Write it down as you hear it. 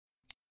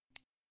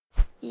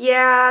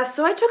Yeah,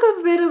 so I took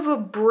a bit of a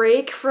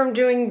break from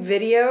doing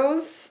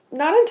videos,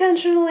 not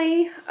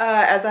intentionally.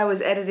 As I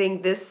was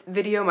editing this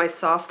video, my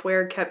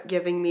software kept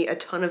giving me a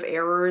ton of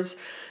errors,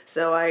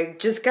 so I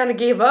just kind of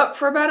gave up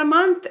for about a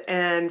month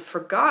and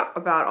forgot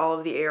about all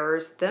of the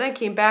errors. Then I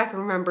came back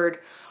and remembered,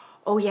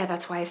 oh yeah,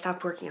 that's why I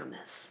stopped working on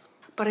this.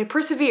 But I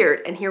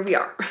persevered, and here we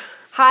are.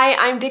 Hi,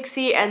 I'm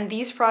Dixie, and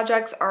these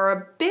projects are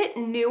a bit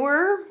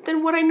newer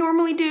than what I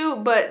normally do,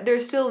 but they're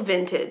still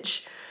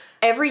vintage.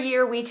 Every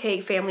year we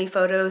take family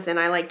photos and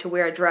I like to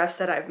wear a dress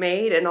that I've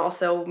made and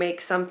also make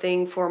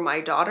something for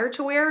my daughter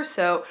to wear.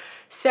 So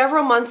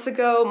several months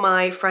ago,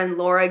 my friend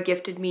Laura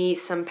gifted me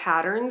some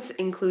patterns,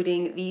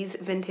 including these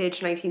vintage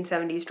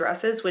 1970s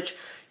dresses, which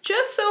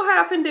just so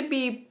happened to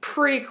be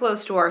pretty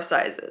close to our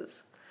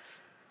sizes.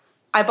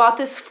 I bought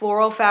this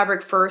floral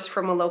fabric first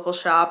from a local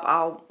shop.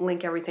 I'll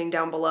link everything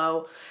down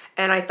below.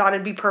 And I thought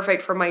it'd be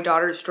perfect for my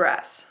daughter's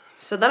dress.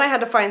 So then I had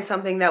to find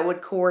something that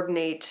would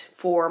coordinate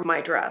for my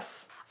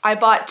dress. I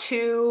bought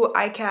 2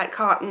 iCat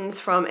cottons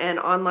from an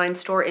online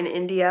store in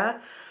India,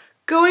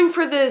 going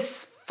for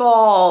this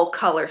fall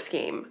color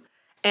scheme.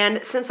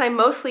 And since I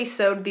mostly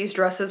sewed these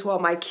dresses while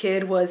my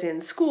kid was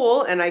in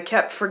school and I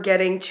kept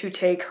forgetting to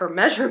take her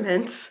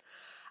measurements,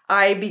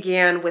 I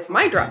began with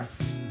my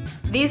dress.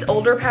 These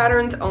older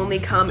patterns only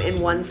come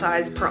in 1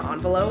 size per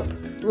envelope.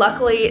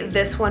 Luckily,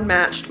 this one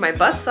matched my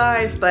bust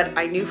size, but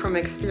I knew from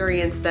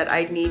experience that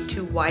I'd need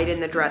to widen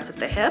the dress at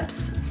the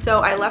hips, so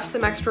I left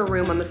some extra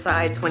room on the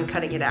sides when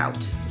cutting it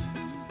out.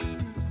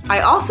 I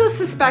also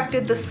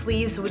suspected the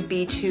sleeves would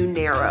be too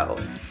narrow,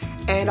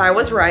 and I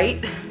was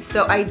right.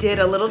 So I did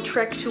a little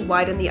trick to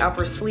widen the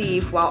upper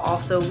sleeve while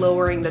also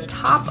lowering the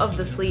top of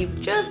the sleeve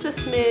just a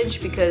smidge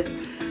because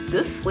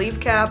this sleeve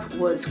cap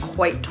was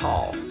quite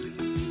tall,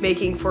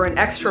 making for an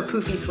extra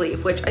poofy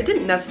sleeve, which I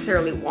didn't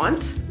necessarily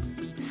want.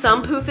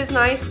 Some poof is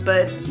nice,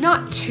 but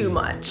not too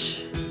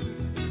much.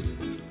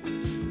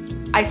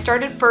 I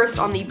started first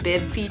on the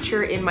bib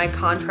feature in my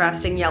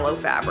contrasting yellow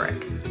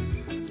fabric.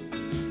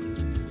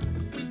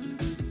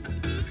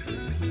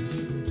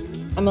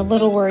 I'm a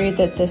little worried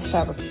that this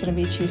fabric's gonna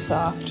be too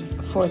soft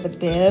for the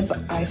bib.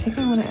 I think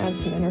I wanna add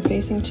some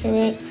interfacing to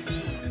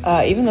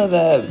it, even though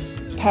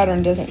the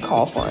pattern doesn't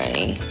call for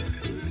any.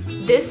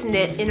 This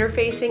knit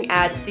interfacing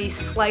adds the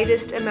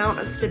slightest amount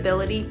of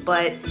stability,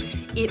 but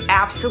it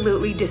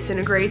absolutely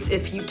disintegrates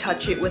if you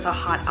touch it with a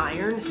hot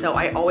iron, so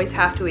I always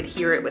have to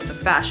adhere it with the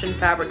fashion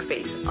fabric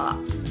face up.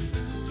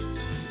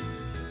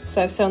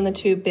 So I've sewn the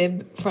 2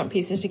 bib front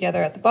pieces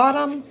together at the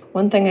bottom.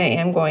 One thing I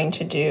am going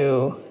to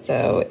do,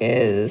 though,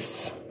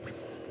 is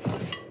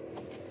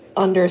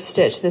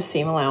understitch the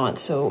seam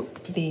allowance so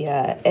the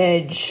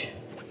edge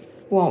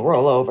won't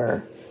roll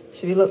over.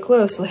 So if you look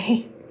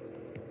closely,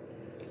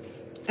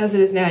 as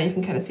it is now, you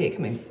can kind of see it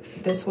coming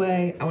this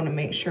way. I want to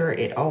make sure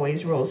it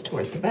always rolls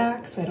towards the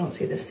back so I don't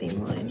see the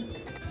seam line.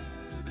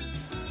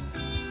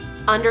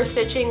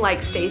 Understitching,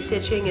 like stay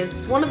stitching,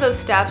 is one of those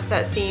steps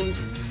that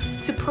seems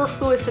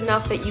superfluous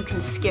enough that you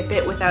can skip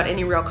it without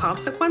any real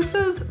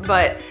consequences,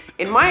 but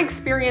in my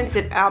experience,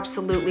 it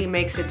absolutely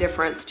makes a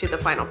difference to the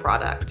final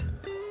product.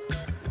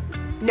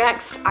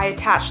 Next, I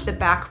attach the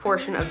back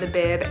portion of the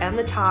bib and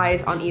the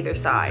ties on either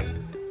side.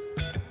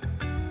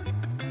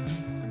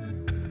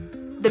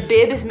 The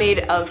bib is made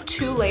of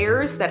 2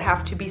 layers that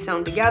have to be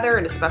sewn together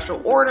in a special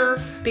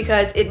order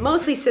because it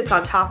mostly sits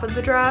on top of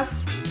the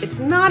dress. It's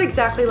not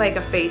exactly like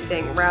a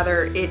facing,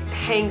 rather it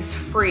hangs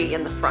free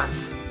in the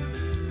front.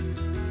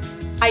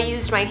 I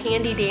used my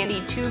handy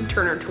dandy tube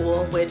turner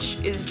tool, which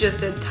is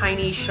just a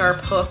tiny sharp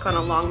hook on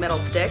a long metal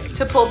stick,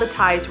 to pull the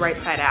ties right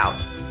side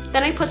out.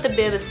 Then I put the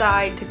bib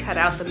aside to cut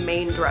out the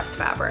main dress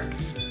fabric.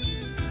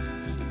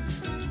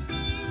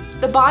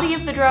 The body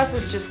of the dress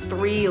is just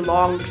 3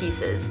 long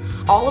pieces.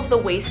 All of the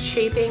waist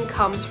shaping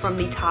comes from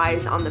the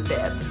ties on the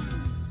bib.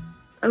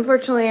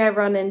 Unfortunately, I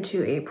run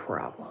into a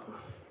problem.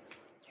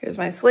 Here's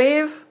my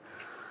sleeve.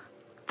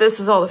 This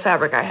is all the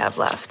fabric I have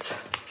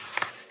left.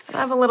 And I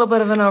have a little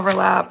bit of an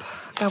overlap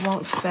that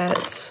won't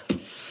fit.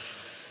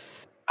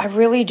 I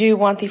really do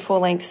want the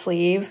full-length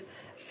sleeve,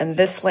 and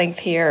this length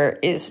here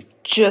is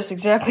just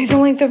exactly the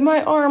length of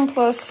my arm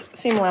plus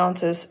seam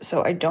allowances,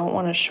 so I don't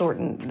want to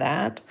shorten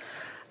that.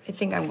 I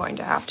think I'm going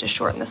to have to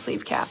shorten the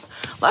sleeve cap.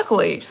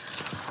 Luckily,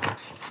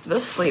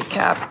 this sleeve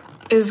cap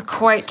is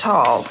quite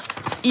tall,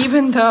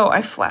 even though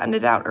I flattened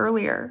it out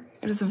earlier.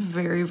 It is a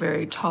very,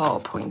 very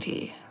tall,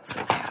 pointy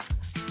sleeve cap.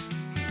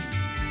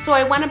 So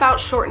I went about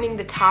shortening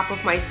the top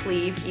of my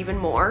sleeve even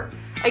more.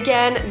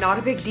 Again, not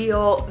a big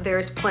deal.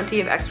 There's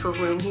plenty of extra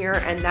room here,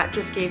 and that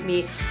just gave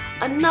me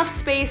enough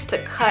space to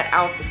cut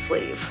out the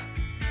sleeve.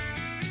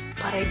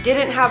 But I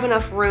didn't have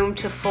enough room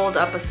to fold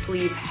up a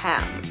sleeve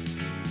hem.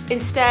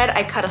 Instead,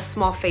 I cut a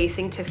small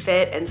facing to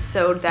fit and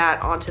sewed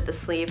that onto the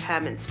sleeve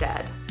hem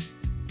instead.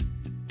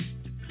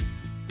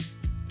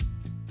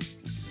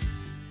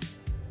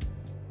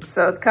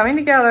 So it's coming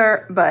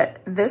together, but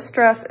this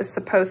dress is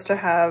supposed to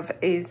have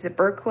a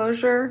zipper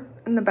closure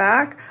in the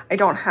back. I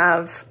don't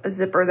have a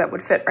zipper that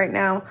would fit right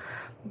now,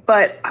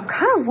 but I'm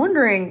kind of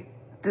wondering,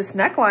 this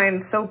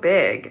neckline's so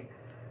big.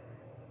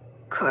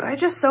 Could I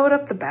just sew it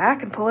up the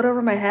back and pull it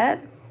over my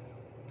head?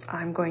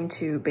 I'm going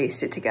to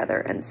baste it together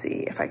and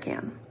see if I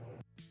can.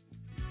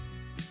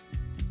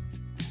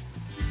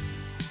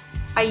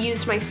 I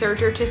used my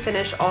serger to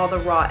finish all the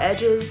raw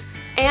edges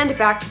and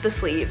back to the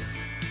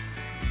sleeves.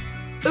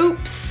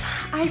 Oops,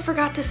 I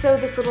forgot to sew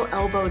this little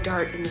elbow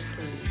dart in the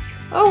sleeves.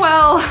 Oh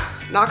well,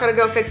 not gonna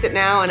go fix it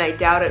now, and I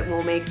doubt it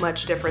will make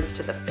much difference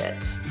to the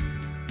fit.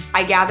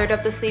 I gathered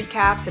up the sleeve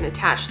caps and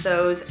attached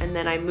those, and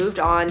then I moved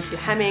on to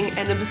hemming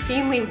an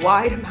obscenely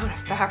wide amount of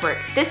fabric.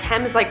 This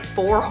hem is like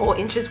 4 whole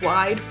inches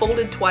wide,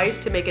 folded twice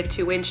to make a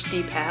 2-inch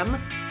deep hem.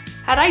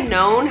 Had I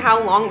known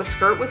how long the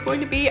skirt was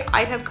going to be,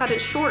 I'd have cut it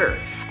shorter,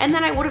 and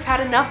then I would have had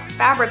enough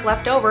fabric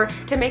left over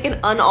to make an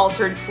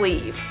unaltered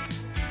sleeve.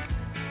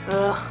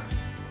 Ugh.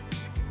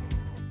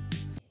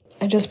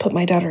 I just put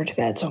my daughter to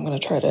bed, so I'm gonna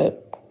try to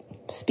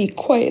speak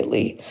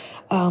quietly.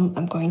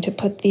 I'm going to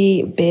put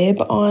the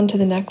bib onto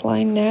the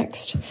neckline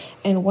next.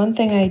 And one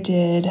thing I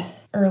did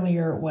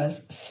earlier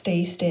was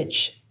stay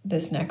stitch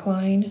this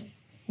neckline,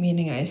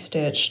 meaning I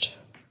stitched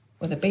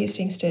with a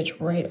basting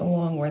stitch right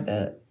along where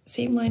the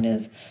seam line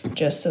is,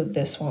 just so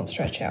this won't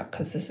stretch out,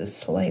 because this is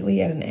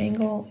slightly at an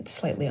angle, it's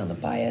slightly on the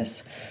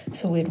bias,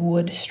 so it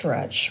would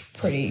stretch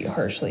pretty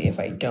harshly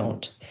if I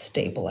don't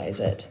stabilize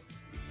it.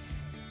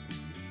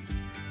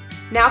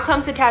 Now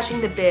comes attaching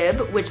the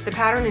bib, which the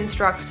pattern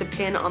instructs to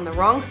pin on the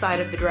wrong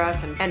side of the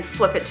dress and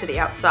flip it to the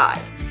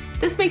outside.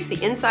 This makes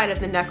the inside of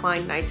the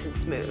neckline nice and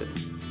smooth.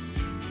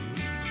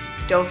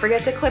 Don't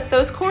forget to clip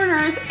those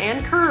corners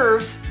and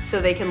curves so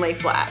they can lay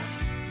flat.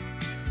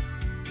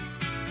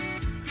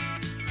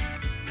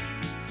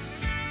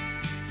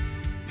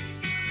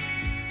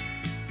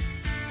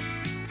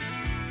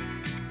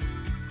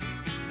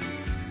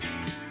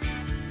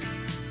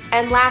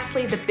 And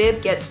lastly, the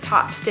bib gets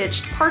top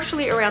stitched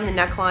partially around the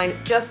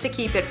neckline just to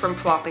keep it from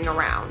flopping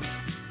around.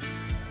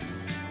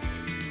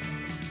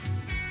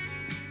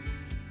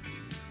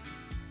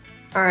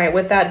 All right,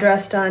 with that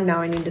dress done, now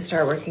I need to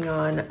start working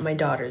on my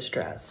daughter's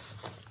dress.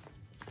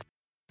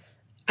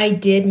 I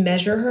did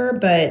measure her,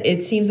 but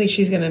it seems like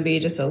she's gonna be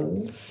just a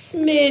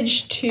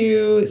smidge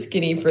too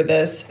skinny for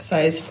this,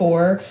 size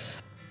 4.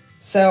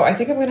 So I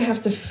think I'm gonna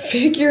have to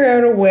figure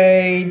out a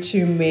way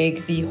to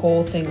make the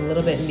whole thing a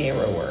little bit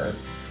narrower.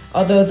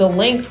 Although the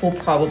length will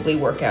probably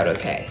work out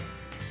okay.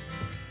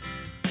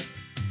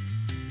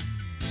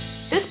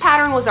 This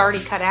pattern was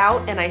already cut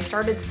out, and I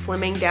started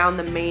slimming down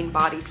the main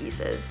body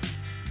pieces.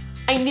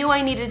 I knew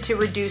I needed to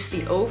reduce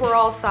the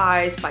overall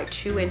size by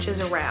 2 inches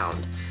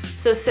around.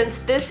 So since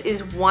this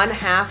is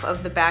 1/2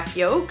 of the back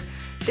yoke,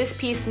 this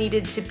piece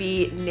needed to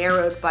be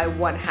narrowed by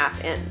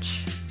 1/2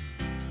 inch.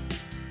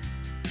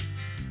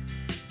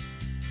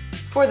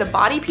 For the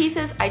body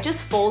pieces, I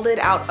just folded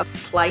out a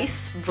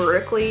slice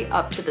vertically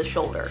up to the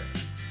shoulder.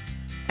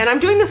 And I'm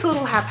doing this a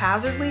little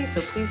haphazardly, so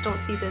please don't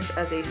see this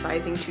as a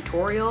sizing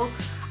tutorial.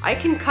 I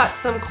can cut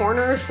some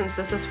corners since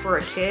this is for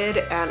a kid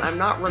and I'm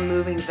not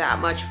removing that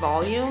much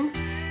volume.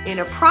 In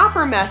a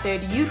proper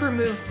method, you'd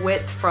remove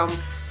width from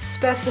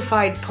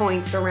specified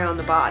points around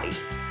the body.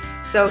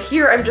 So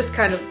here I'm just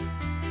kind of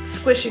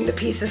squishing the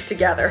pieces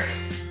together.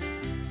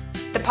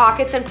 The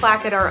pockets and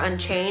placket are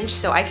unchanged,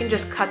 so I can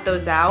just cut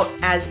those out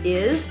as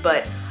is,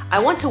 but I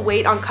want to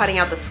wait on cutting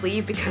out the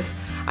sleeve because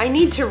I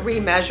need to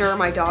remeasure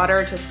my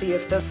daughter to see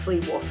if the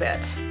sleeve will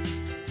fit.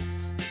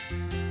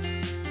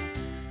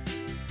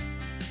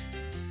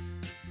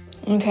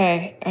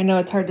 Okay, I know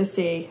it's hard to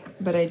see,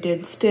 but I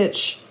did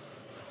stitch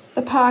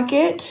the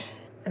pocket,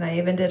 and I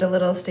even did a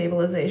little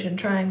stabilization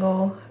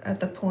triangle at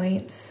the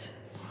points.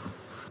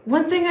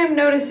 One thing I'm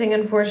noticing,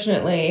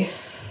 unfortunately,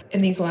 in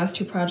these last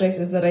 2 projects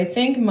is that I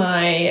think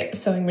my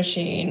sewing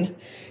machine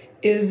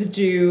is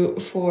due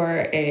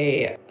for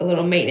a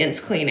little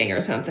maintenance cleaning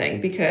or something,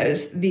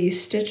 because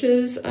these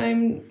stitches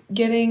I'm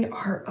getting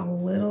are a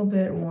little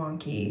bit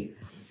wonky.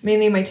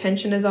 Mainly my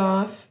tension is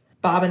off.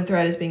 Bobbin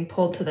thread is being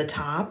pulled to the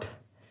top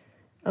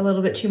a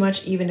little bit too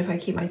much, even if I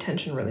keep my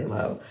tension really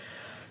low.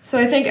 So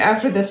I think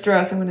after this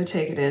dress, I'm gonna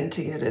take it in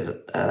to get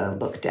it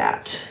looked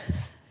at.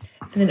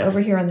 And then over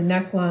here on the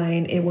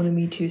neckline, it wanted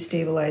me to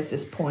stabilize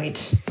this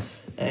point.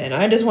 And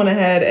I just went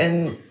ahead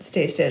and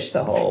stay stitched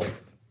the whole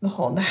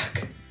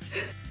neck.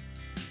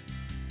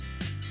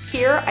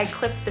 Here, I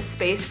clipped the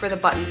space for the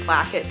button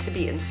placket to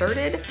be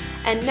inserted,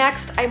 and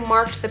next I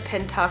marked the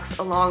pin tucks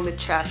along the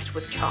chest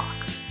with chalk.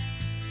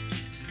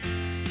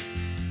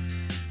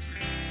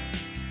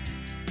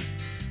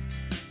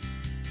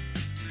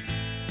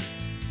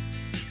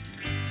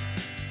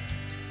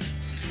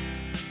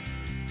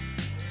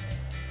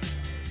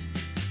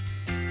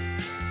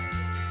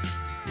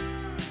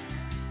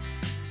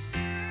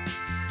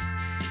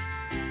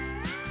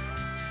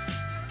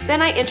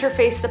 Then I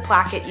interfaced the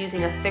placket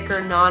using a thicker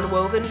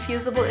non-woven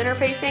fusible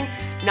interfacing,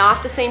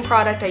 not the same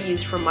product I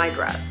used for my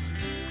dress.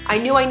 I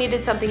knew I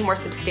needed something more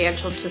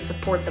substantial to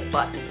support the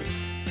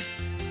buttons.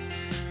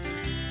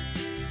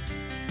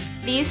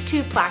 These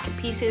 2 placket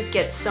pieces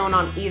get sewn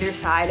on either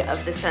side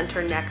of the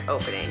center neck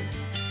opening.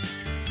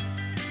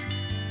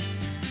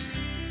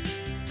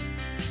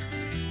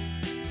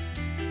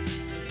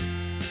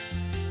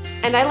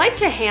 And I like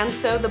to hand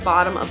sew the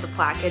bottom of the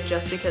placket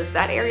just because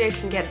that area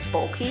can get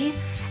bulky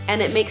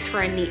and it makes for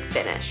a neat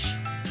finish.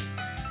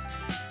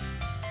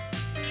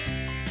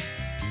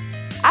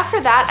 After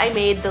that, I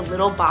made the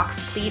little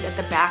box pleat at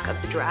the back of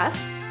the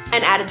dress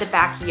and added the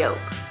back yoke,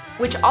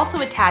 which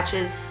also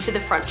attaches to the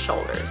front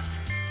shoulders.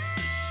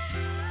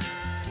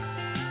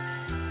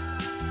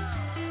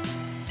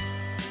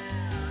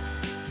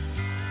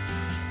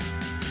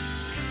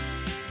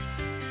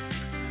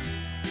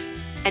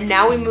 And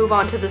now we move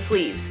on to the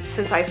sleeves,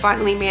 since I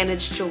finally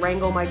managed to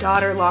wrangle my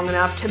daughter long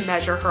enough to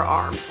measure her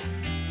arms.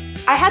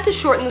 I had to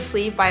shorten the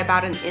sleeve by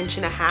about 1.5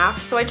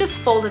 inches, so I just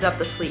folded up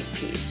the sleeve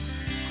piece.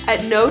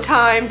 At no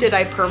time did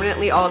I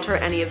permanently alter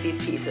any of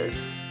these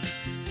pieces.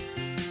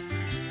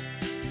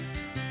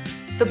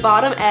 The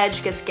bottom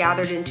edge gets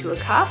gathered into a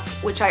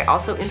cuff, which I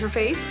also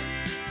interfaced.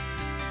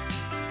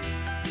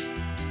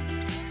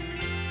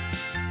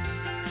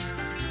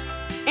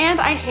 And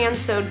I hand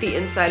sewed the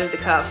inside of the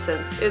cuff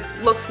since it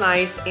looks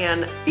nice,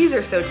 and these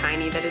are so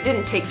tiny that it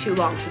didn't take too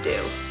long to do.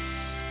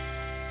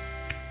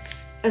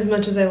 As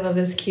much as I love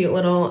this cute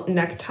little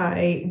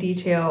necktie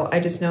detail, I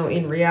just know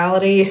in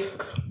reality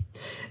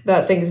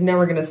that thing's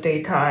never gonna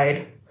stay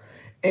tied,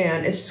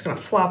 and it's just gonna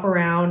flop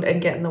around and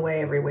get in the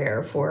way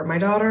everywhere for my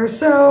daughter.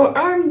 So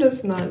I'm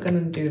just not gonna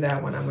do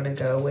that one. I'm gonna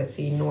go with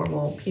the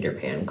normal Peter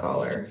Pan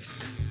collar.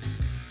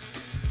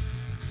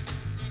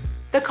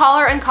 The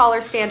collar and collar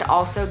stand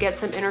also get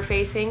some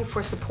interfacing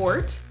for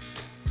support.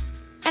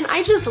 And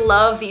I just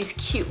love these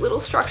cute little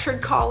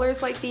structured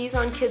collars like these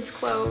on kids'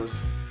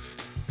 clothes.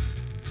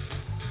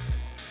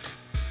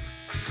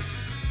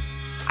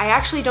 I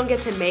actually don't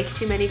get to make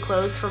too many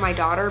clothes for my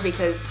daughter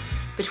because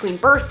between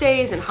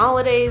birthdays and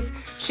holidays,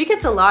 she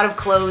gets a lot of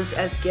clothes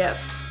as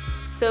gifts.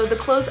 So the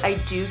clothes I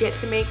do get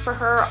to make for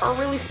her are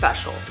really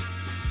special.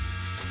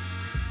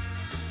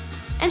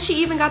 And she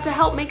even got to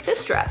help make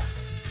this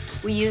dress.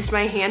 We used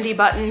my handy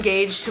button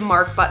gauge to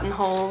mark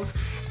buttonholes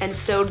and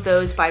sewed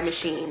those by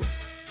machine.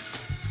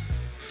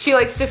 She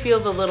likes to feel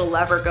the little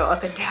lever go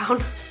up and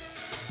down.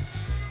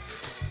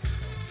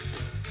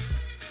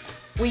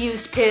 We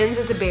used pins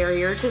as a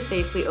barrier to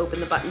safely open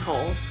the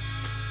buttonholes.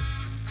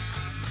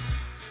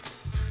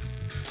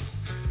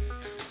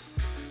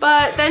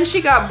 But then she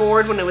got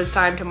bored when it was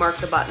time to mark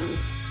the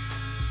buttons.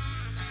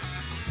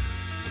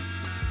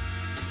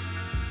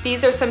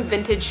 These are some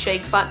vintage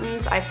shake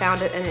buttons I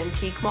found at an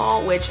antique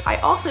mall, which I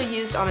also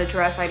used on a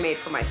dress I made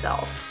for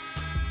myself.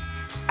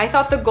 I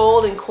thought the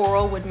gold and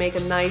coral would make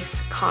a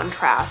nice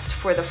contrast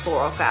for the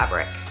floral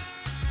fabric.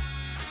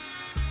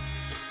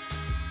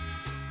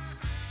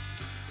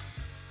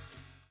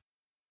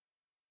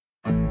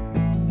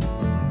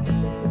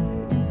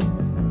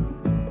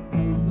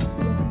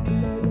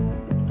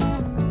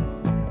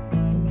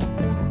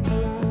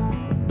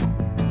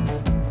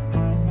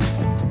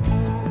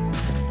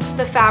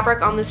 The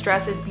fabric on this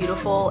dress is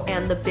beautiful,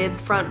 and the bib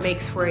front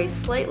makes for a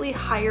slightly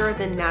higher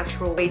than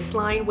natural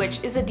waistline,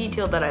 which is a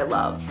detail that I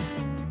love.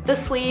 The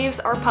sleeves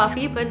are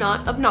puffy, but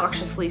not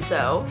obnoxiously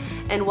so,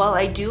 and while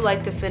I do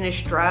like the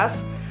finished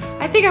dress,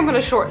 I think I'm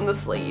gonna shorten the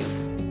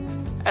sleeves,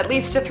 at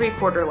least to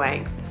 3/4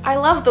 length. I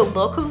love the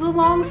look of the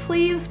long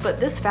sleeves, but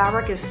this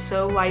fabric is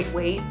so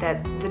lightweight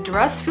that the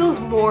dress feels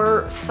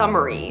more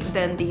summery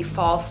than the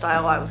fall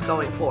style I was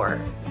going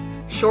for.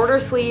 Shorter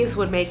sleeves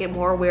would make it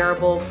more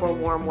wearable for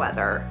warm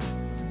weather.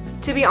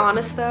 To be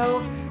honest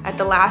though, at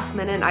the last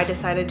minute I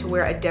decided to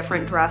wear a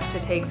different dress to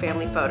take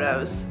family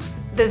photos.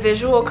 The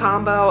visual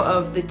combo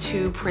of the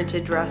two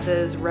printed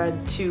dresses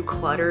read too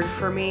cluttered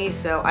for me,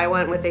 so I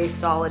went with a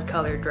solid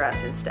colored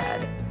dress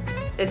instead.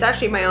 It's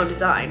actually my own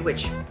design,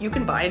 which you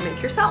can buy and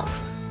make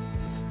yourself.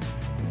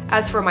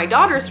 As for my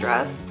daughter's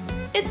dress,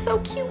 it's so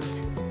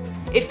cute.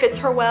 It fits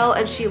her well,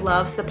 and she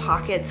loves the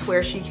pockets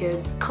where she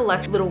could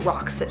collect little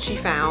rocks that she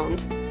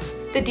found.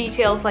 The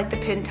details like the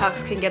pin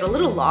tucks can get a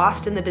little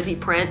lost in the busy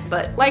print,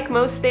 but like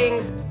most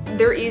things,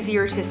 they're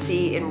easier to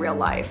see in real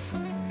life.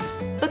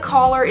 The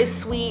collar is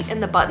sweet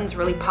and the buttons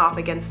really pop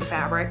against the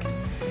fabric.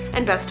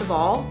 And best of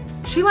all,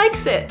 she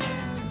likes it.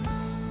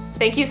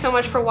 Thank you so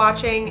much for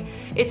watching.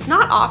 It's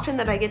not often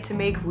that I get to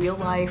make real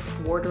life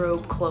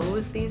wardrobe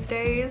clothes these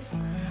days.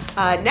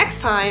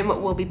 Next time,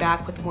 we'll be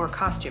back with more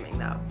costuming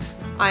though.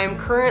 I am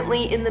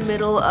currently in the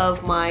middle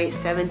of my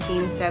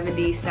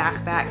 1770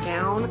 sack back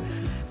gown,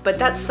 but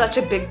that's such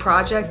a big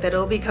project that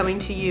it'll be coming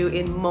to you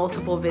in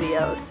multiple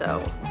videos,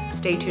 so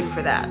stay tuned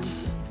for that.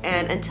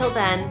 And until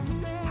then,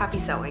 happy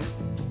sewing.